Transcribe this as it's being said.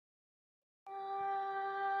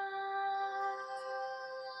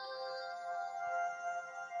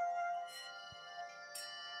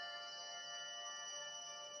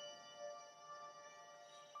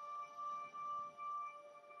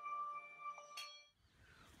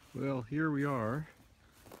Well, here we are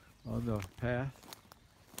on the path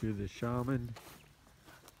to the Shaman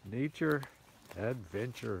Nature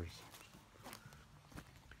Adventures.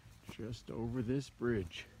 Just over this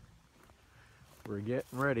bridge. We're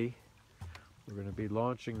getting ready. We're going to be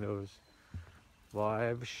launching those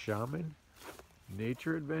live Shaman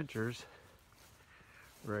Nature Adventures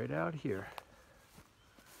right out here.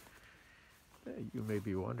 You may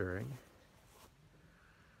be wondering,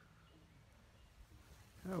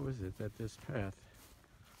 how is it that this path,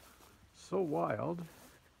 so wild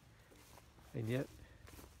and yet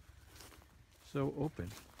so open?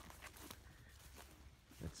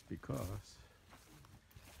 That's because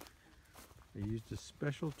they used a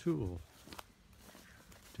special tool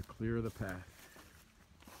to clear the path.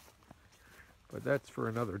 But that's for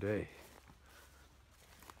another day.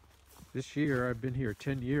 This year, I've been here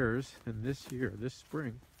 10 years, and this year, this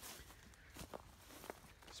spring,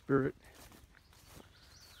 Spirit,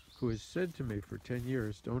 who has said to me for 10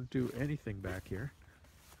 years, don't do anything back here.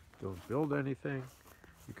 Don't build anything.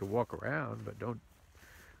 You can walk around, but don't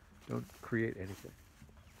create anything.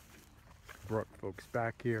 Brought folks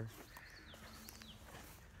back here.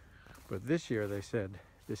 But this year they said,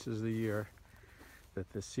 this is the year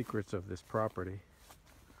that the secrets of this property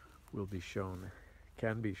will be shown,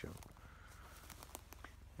 can be shown.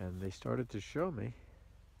 And they started to show me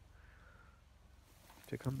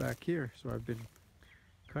to come back here. So I've been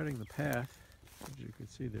cutting the path. As you can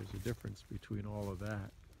see, there's a difference between all of that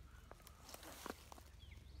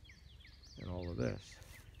and all of this.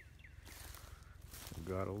 We've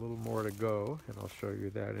got a little more to go, and I'll show you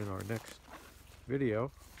that in our next video.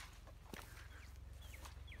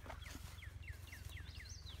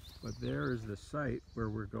 But there is the site where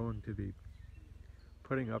we're going to be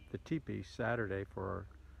putting up the Tipi Saturday for our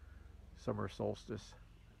summer solstice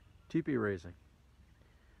Tipi raising.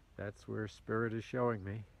 That's where Spirit is showing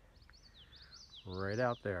me, right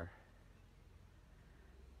out there.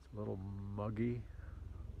 It's a little muggy,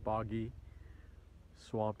 boggy,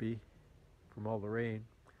 swampy from all the rain,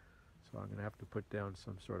 so I'm going to have to put down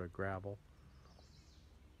some sort of gravel.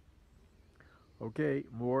 Okay,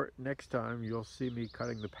 more next time. You'll see me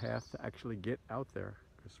cutting the path to actually get out there,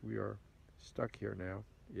 because we are stuck here now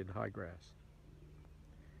in high grass.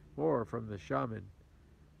 More from the Shaman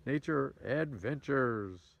Nature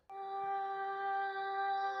Adventures.